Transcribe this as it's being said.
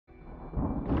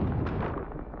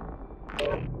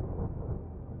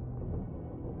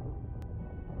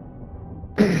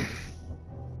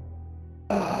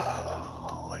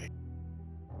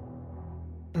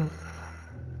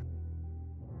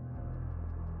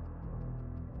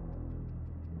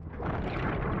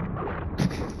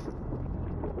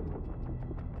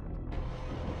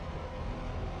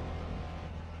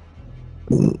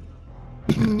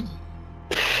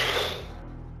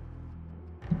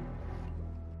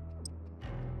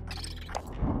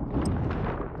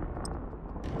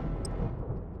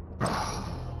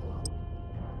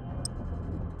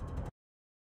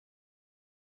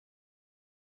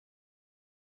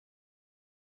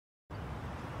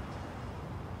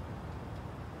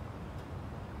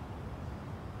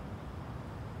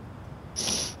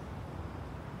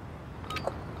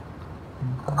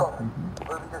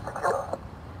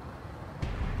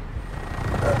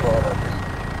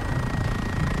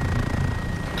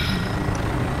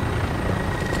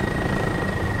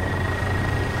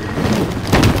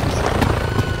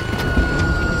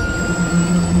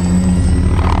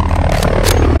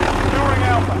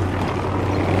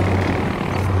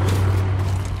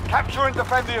Capture and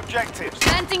defend the objectives.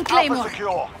 Planting Claymore. Alpha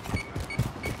secure.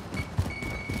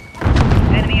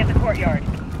 Enemy at the courtyard.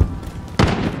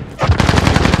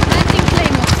 Planting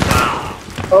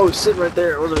Claymore. Oh, he's sitting right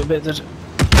there. I wasn't even paying attention.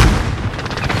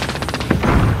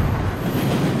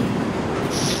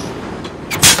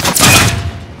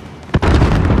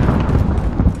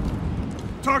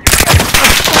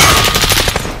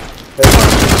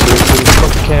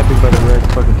 Fucking camping by the red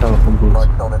fucking telephone booth.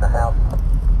 In the house.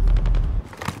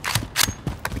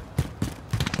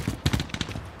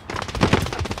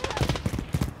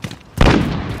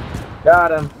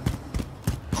 Got him.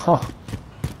 Huh.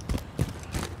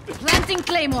 Planting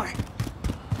Claymore.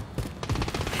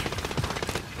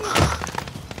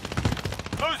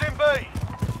 Losing B.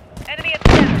 Enemy at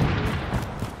the center.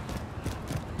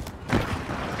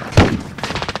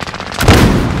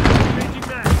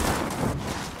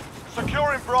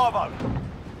 Securing Bravo.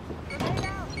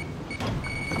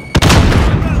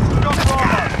 Got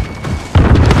Bravo.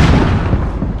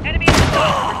 Enemy at the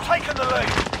center. We've taken the lead.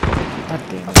 God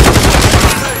damn it.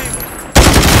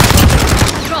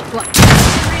 Drop one.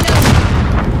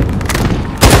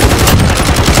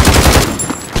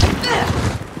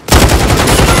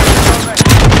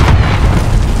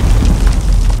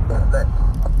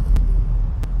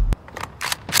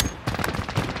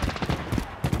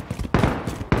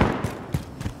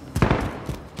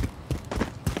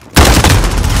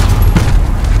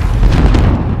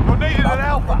 You're needed an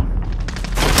Alpha.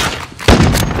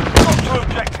 Got two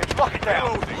objectives. Lock it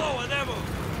down.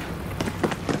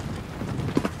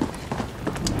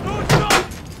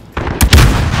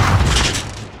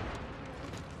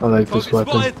 I like this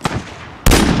weapon.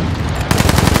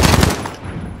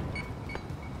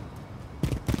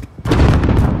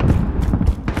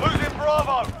 Losing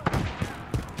Bravo.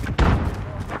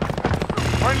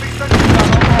 Friendly sentry gun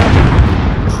online.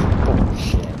 Oh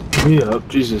shit. Hurry up,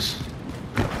 Jesus.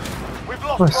 We've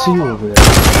Oh, I lost see you Bravo. over there.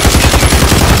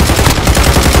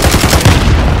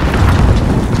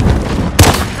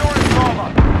 Securing Bravo.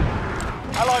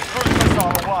 Allied cruise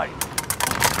missile away.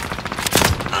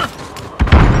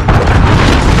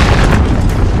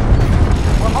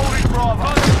 We're holding Bravo.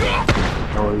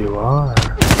 Oh, you are.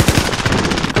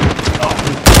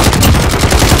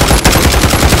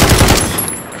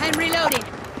 I'm reloading.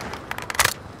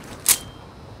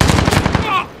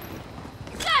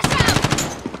 Flash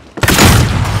out!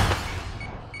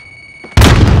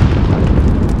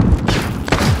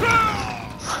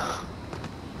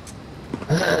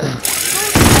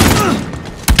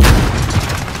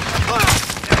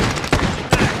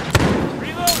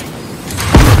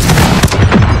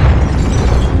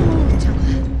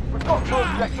 We've got two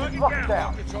objectives. Lock it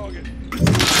down.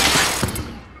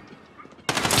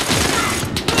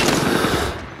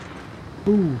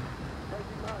 Ooh.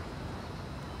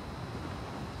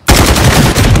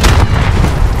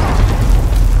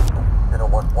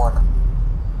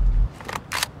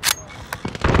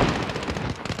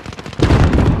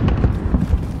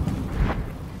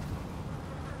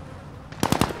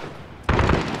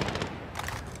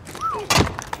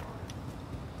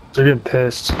 They're getting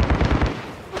pissed.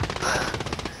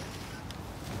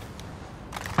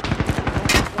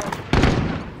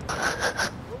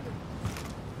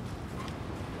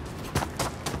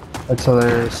 That's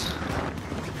hilarious.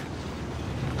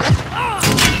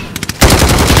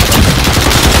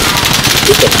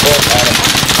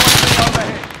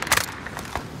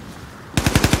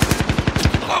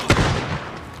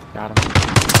 Got him.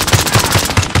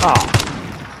 Oh.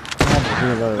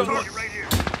 Reload.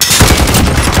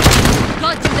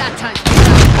 Got you that time.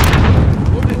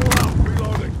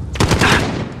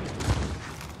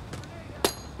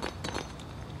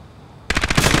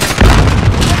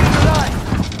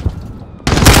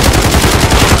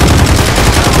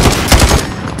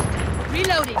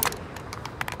 Reloading.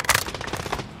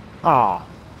 Oh.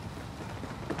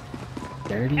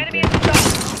 Dirty. Enemy at the top.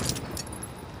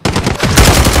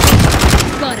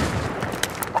 Got him.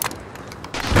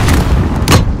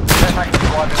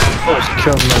 I was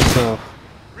killing myself.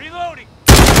 Reloading.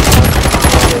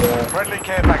 Friendly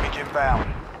care package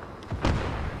inbound.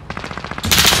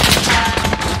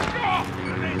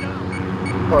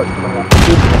 Oh, come on.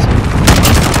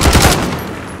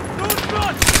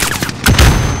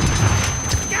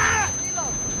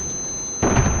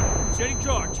 Setting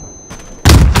charge.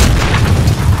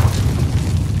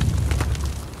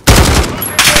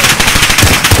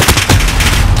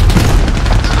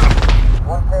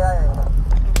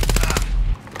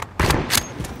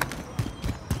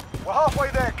 We're halfway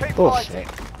there. Keep Bullshit. fighting.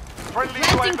 Friendly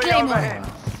Planting UAV Claymore.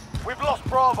 overhead. We've lost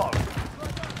Bravo.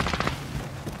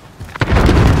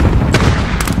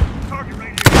 Target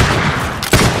radio.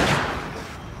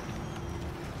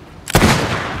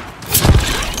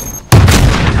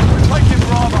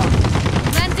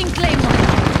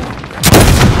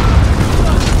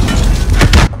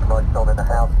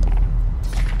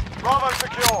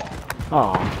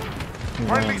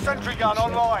 Friendly sentry gun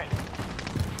online.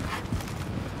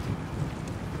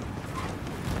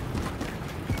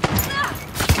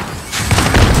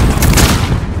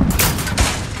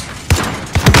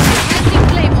 Planting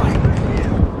Claymore.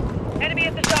 Enemy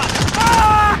at the top.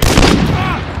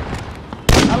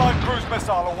 Allied cruise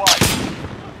missile away.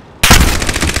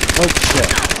 Oh shit.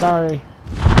 Sorry.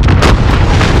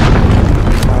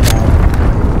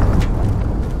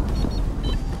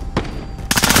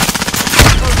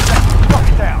 Lock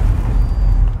it down.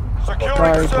 Securing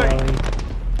Sorry, C. sorry.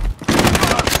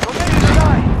 You're needed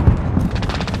today.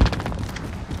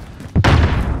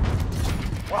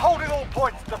 We're holding all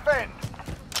points. Defend.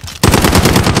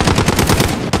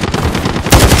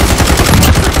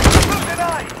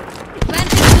 Grenade.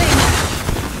 Planting Claymore.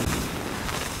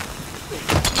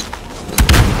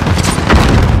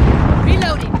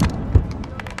 Reloading.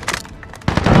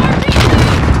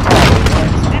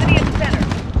 Enemy at the center.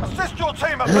 Assist your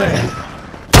team at B.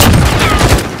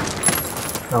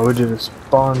 No, we did a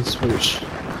spawn switch.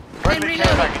 Friendly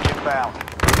care package inbound.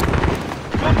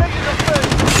 You're needed at B.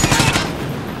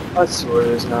 I see where it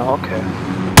is now. Okay.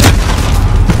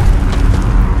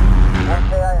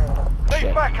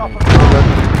 Need backup at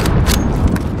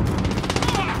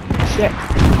Shit.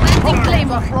 Planting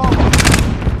Claymore. Bravo.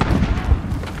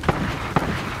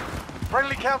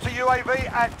 Friendly counter UAV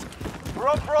active. We're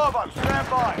on Bravo. Stand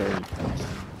by.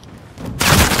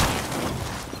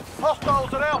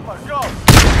 Hostiles at Alpha. Go.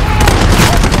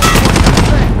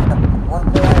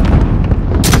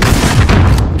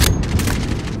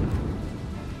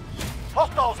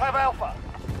 Hostiles have Alpha.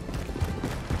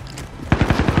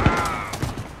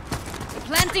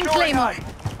 Planting Securing Claymore. A.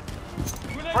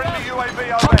 Friendly UAV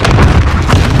overhead.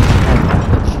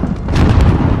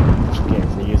 Scared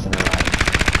for using it right.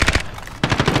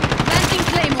 Planting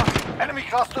Claymore. Enemy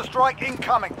cluster strike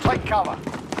incoming. Take cover.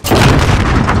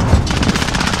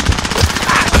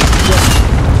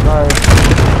 Sorry.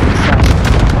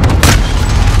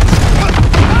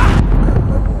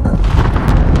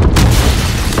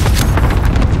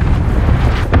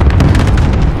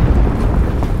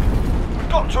 We've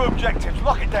got two objectives.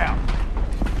 Lock it down.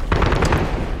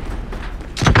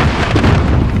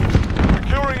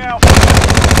 Securing Alpha.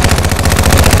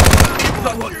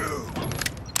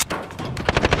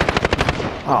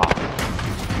 Oh.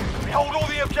 We hold all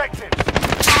the objectives.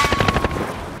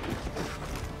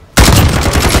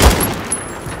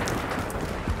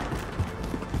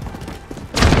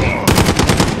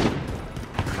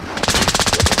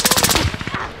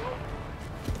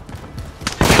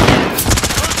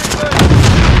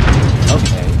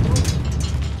 Okay.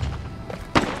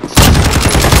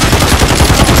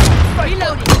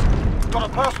 Reloading. Got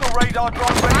a personal radar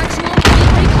drone ready.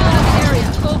 Actual recon of the area.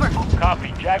 Over. Copy.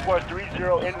 Jaguar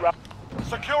 3-0 en route.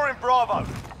 Securing Bravo.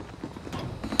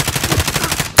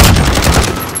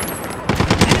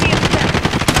 Enemy at the center.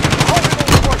 Holding all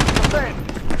points to defend.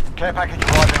 Care package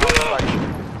arriving on station.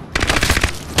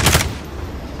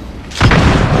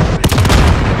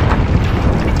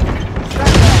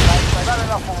 Stand down, mate. They've had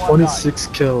enough for one day. 26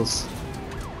 kills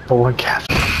for one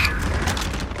capture.